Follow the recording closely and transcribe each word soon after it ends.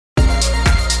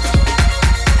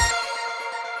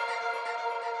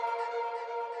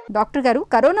Doctor గారు,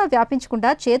 corona వ్యాపించకుండా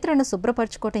చేతులను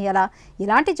శుభ్రపరచుకోవటం ఎలా,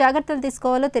 ఎలాంటి జాగ్రత్తలు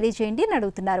తీసుకోవాలో తెలియజేయండి అని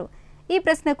అడుగుతున్నారు. ఈ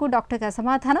ప్రశ్నకు డాక్టర్ గారి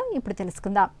సమాధానం ఇప్పుడు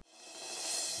తెలుసుకుందాం.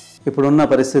 ఇప్పుడున్న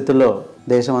పరిస్థితుల్లో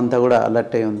దేశం అంతా కూడా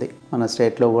అలర్ట్ అయి ఉంది. మన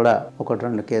స్టేట్లో కూడా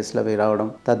 1-2 కేసులు అవి రావడం,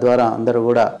 తద్వారా అందరూ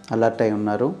కూడా అలర్ట్ అయి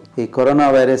ఉన్నారు. ఈ కరోనా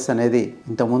వైరస్ అనేది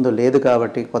ఇంతకుముందు లేదు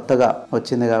కాబట్టి, కొత్తగా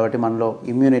వచ్చింది కాబట్టి మనలో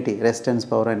ఇమ్యూనిటీ రెసిస్టెన్స్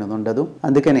పవర్ అనేది ఉండదు.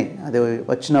 అందుకని అది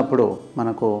వచ్చినప్పుడు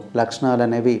మనకు లక్షణాలు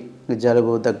అనేవి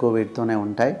జలుబు, దగ్గు వీటితోనే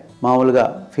ఉంటాయి. మామూలుగా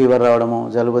ఫీవర్ రావడము,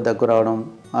 జలుబు, దగ్గు రావడం,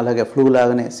 అలాగే ఫ్లూ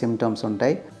లాగానే సిమ్టమ్స్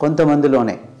ఉంటాయి.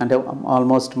 కొంతమందిలోనే, అంటే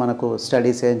ఆల్మోస్ట్ మనకు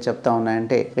స్టడీస్ ఏం చెప్తా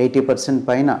ఉన్నాయంటే 80%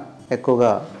 పైన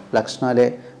ఎక్కువగా లక్షణాలే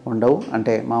ఉండవు,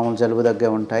 అంటే మామూలు జలుబు, దగ్గే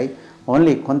ఉంటాయి.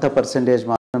 ఓన్లీ కొంత పర్సెంటేజ్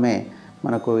మాత్రమే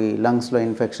మనకు ఈ లంగ్స్లో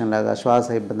ఇన్ఫెక్షన్ లాగా, శ్వాస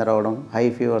ఇబ్బంది రావడం, హై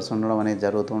ఫీవర్స్ ఉండడం అనేది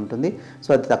జరుగుతూ ఉంటుంది.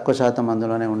 సో అది తక్కువ శాతం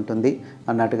అందులోనే ఉంటుంది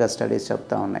అన్నట్టుగా స్టడీస్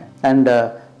చెప్తా ఉన్నాయి. అండ్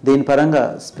దీని పరంగా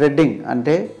స్ప్రెడ్డింగ్,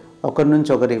 అంటే ఒకరి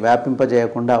నుంచి ఒకరి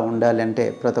వ్యాపింపజేయకుండా ఉండాలి అంటే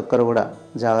ప్రతి ఒక్కరు కూడా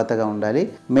జాగ్రత్తగా ఉండాలి.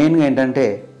 మెయిన్గా ఏంటంటే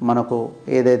మనకు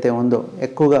ఏదైతే ఉందో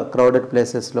ఎక్కువగా క్రౌడెడ్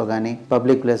ప్లేసెస్లో కానీ,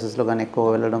 పబ్లిక్ ప్లేసెస్లో కానీ ఎక్కువ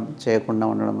వెళ్ళడం చేయకుండా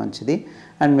ఉండడం మంచిది.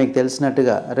 అండ్ మీకు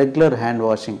తెలిసినట్టుగా రెగ్యులర్ హ్యాండ్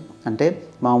వాషింగ్, అంటే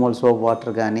మామూలు సోప్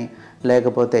వాటర్ కానీ,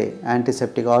 లేకపోతే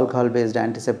యాంటీసెప్టిక్, ఆల్కహాల్ బేస్డ్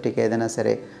యాంటీసెప్టిక్ ఏదైనా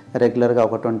సరే రెగ్యులర్గా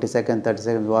ఒక 20 సెకండ్స్ 30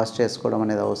 సెకండ్స్ వాష్ చేసుకోవడం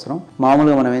అనేది అవసరం.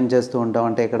 మామూలుగా మనం ఏం చేస్తూ ఉంటాం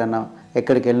అంటే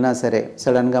ఎక్కడికి వెళ్ళినా సరే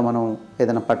సడన్గా మనం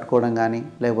ఏదైనా పట్టుకోవడం కానీ,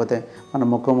 లేకపోతే మన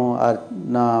ముఖము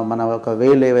మన ఒక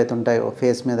వేలు ఏవైతే ఉంటాయో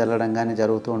ఫేస్ మీద వెళ్ళడం కానీ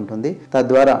జరుగుతూ ఉంటుంది.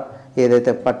 తద్వారా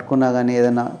ఏదైతే పట్టుకున్నా కానీ,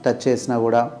 ఏదైనా టచ్ చేసినా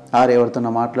కూడా, ఎవరితో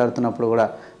మాట్లాడుతున్నప్పుడు కూడా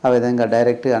ఆ విధంగా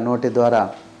డైరెక్ట్గా నోటి ద్వారా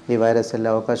ఈ వైరస్ వెళ్ళే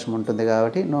అవకాశం ఉంటుంది.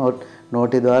 కాబట్టి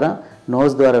నోటి ద్వారా,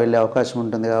 నోస్ ద్వారా వెళ్ళే అవకాశం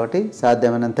ఉంటుంది. కాబట్టి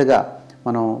సాధ్యమైనంతగా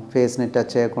మనం ఫేస్ని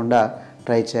టచ్ చేయకుండా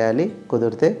ట్రై చేయాలి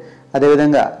కుదిరితే.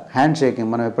 అదేవిధంగా హ్యాండ్ షేకింగ్,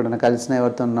 మనం ఎప్పుడైనా కలిసిన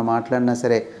ఎవరితో మాట్లాడినా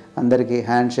సరే అందరికీ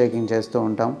హ్యాండ్ షేకింగ్ చేస్తూ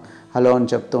ఉంటాం, హలో అని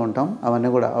చెప్తూ ఉంటాం.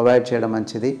 అవన్నీ కూడా అవాయిడ్ చేయడం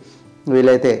మంచిది.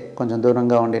 వీలైతే కొంచెం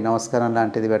దూరంగా ఉండి నమస్కారం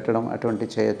లాంటిది పెట్టడం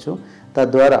అటువంటివి చేయొచ్చు.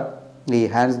 తద్వారా ఈ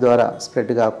హ్యాండ్స్ ద్వారా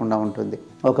స్ప్రెడ్ కాకుండా ఉంటుంది.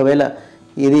 ఒకవేళ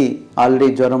ఇది ఆల్రెడీ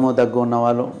జ్వరము, దగ్గు ఉన్న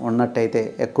వాళ్ళు ఉన్నట్టయితే,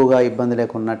 ఎక్కువగా ఇబ్బంది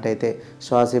లేకున్నట్టయితే,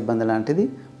 శ్వాస ఇబ్బంది లాంటిది,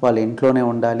 వాళ్ళు ఇంట్లోనే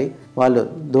ఉండాలి. వాళ్ళు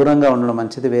దూరంగా ఉండడం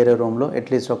మంచిది, వేరే రూమ్లో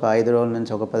అట్లీస్ట్ ఒక 5 రోజుల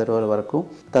నుంచి ఒక 10 రోజుల వరకు.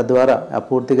 తద్వారా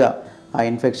పూర్తిగా ఆ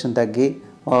ఇన్ఫెక్షన్ తగ్గి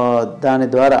దాని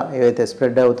ద్వారా ఏవైతే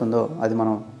స్ప్రెడ్ అవుతుందో అది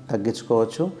మనం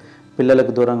తగ్గించుకోవచ్చు.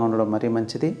 పిల్లలకు దూరంగా ఉండడం మరీ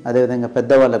మంచిది. అదేవిధంగా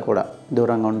పెద్దవాళ్ళకు కూడా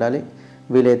దూరంగా ఉండాలి.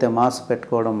 వీలైతే మాస్క్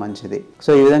పెట్టుకోవడం మంచిది.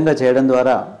 సో ఈ విధంగా చేయడం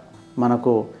ద్వారా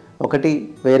మనకు ఒకటి,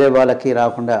 వేరే వాళ్ళకి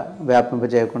రాకుండా,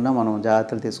 వ్యాపింపజేయకుండా మనం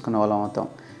జాగ్రత్తలు తీసుకునే వాళ్ళం అవుతాం.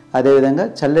 అదేవిధంగా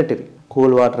చల్లటివి,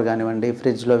 కూల్ వాటర్ కానివ్వండి,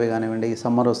 ఫ్రిడ్జ్లోవి కానివ్వండి, ఈ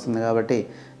సమ్మర్ వస్తుంది కాబట్టి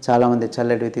చాలామంది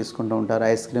చల్లటివి తీసుకుంటూ ఉంటారు.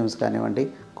 ఐస్ క్రీమ్స్ కానివ్వండి,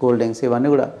 కూల్ డ్రింక్స్,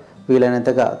 ఇవన్నీ కూడా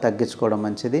వీలైనంతగా తగ్గించుకోవడం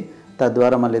మంచిది.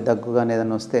 తద్వారా మళ్ళీ దగ్గు కానీ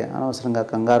ఏదైనా వస్తే అనవసరంగా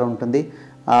కంగారు ఉంటుంది.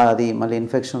 అది మళ్ళీ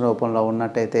ఇన్ఫెక్షన్ రూపంలో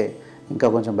ఉన్నట్టయితే ఇంకా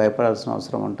కొంచెం భయపడాల్సిన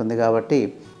అవసరం ఉంటుంది. కాబట్టి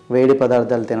వేడి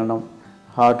పదార్థాలు తినడం,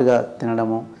 హాట్గా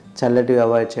తినడము, చల్లటివి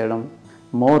అవాయిడ్ చేయడం,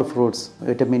 మోర్ ఫ్రూట్స్,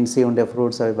 విటమిన్ సి ఉండే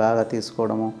ఫ్రూట్స్ అవి బాగా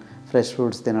తీసుకోవడము, ఫ్రెష్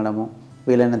ఫ్రూట్స్ తినడము,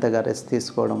 వీలైనంతగా రెస్ట్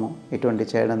తీసుకోవడము, ఇటువంటి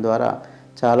చేయడం ద్వారా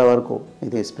చాలా వరకు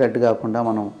ఇది స్ప్రెడ్ కాకుండా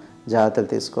మనం జాగ్రత్తలు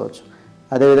తీసుకోవచ్చు.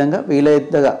 అదేవిధంగా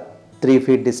వీలైతేగా 3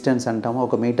 feet డిస్టెన్స్ అంటాము,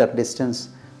 1 మీటర్ డిస్టెన్స్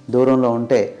దూరంలో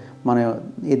ఉంటే మనం,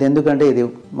 ఇది ఎందుకంటే ఇది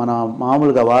మన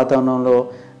మామూలుగా వాతావరణంలో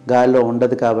గాలిలో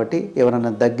ఉండదు కాబట్టి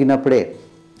ఎవరైనా దగ్గినప్పుడే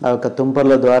ఆ యొక్క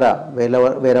తుంపర్ల ద్వారా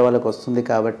వేరే వాళ్ళకి వస్తుంది.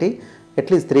 కాబట్టి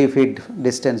at least 3 feet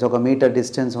distance, 1 metre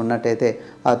distance ఉన్నట్టయితే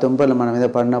ఆ తుంపర్లు మన మీద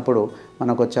పడినప్పుడు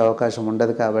మనకు వచ్చే అవకాశం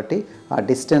ఉండదు. కాబట్టి ఆ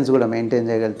డిస్టెన్స్ కూడా మెయింటైన్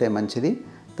చేయగలిగితే మంచిది.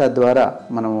 తద్వారా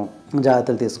మనము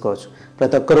జాగ్రత్తలు తీసుకోవచ్చు.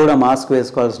 ప్రతి ఒక్కరు కూడా మాస్క్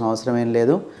వేసుకోవాల్సిన అవసరం ఏం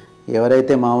లేదు.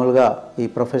 ఎవరైతే మామూలుగా ఈ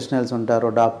ప్రొఫెషనల్స్ ఉంటారో,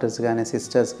 డాక్టర్స్ కానీ,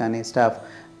 సిస్టర్స్ కానీ, స్టాఫ్,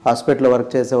 హాస్పిటల్లో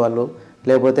వర్క్ చేసేవాళ్ళు,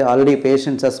 లేకపోతే ఆల్రెడీ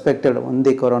పేషెంట్ సస్పెక్టెడ్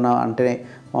ఉంది కరోనా అంటే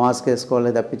మాస్క్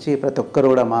వేసుకోవాలి తప్పించి ప్రతి ఒక్కరు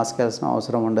కూడా మాస్క్ వేయాల్సిన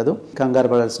అవసరం ఉండదు. కంగారు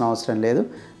పడాల్సిన అవసరం లేదు.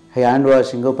 హ్యాండ్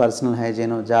వాషింగ్, పర్సనల్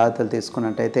హైజీన్ జాగ్రత్తలు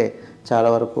తీసుకున్నట్టయితే చాలా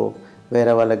వరకు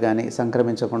వేరే వాళ్ళకి కానీ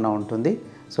సంక్రమించకుండా ఉంటుంది.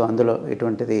 సో అందులో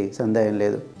ఎటువంటిది సందేహం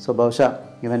లేదు. సో బహుశా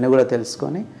ఇవన్నీ కూడా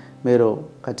తెలుసుకొని మీరు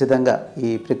ఖచ్చితంగా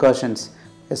ఈ ప్రికాషన్స్,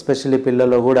 ఎస్పెషల్లీ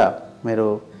పిల్లల్లో కూడా మీరు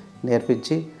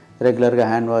నేర్పించి రెగ్యులర్గా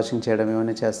హ్యాండ్ వాషింగ్ చేయడం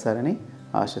ఇవన్నీ చేస్తారని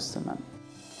ఆశిస్తున్నాను.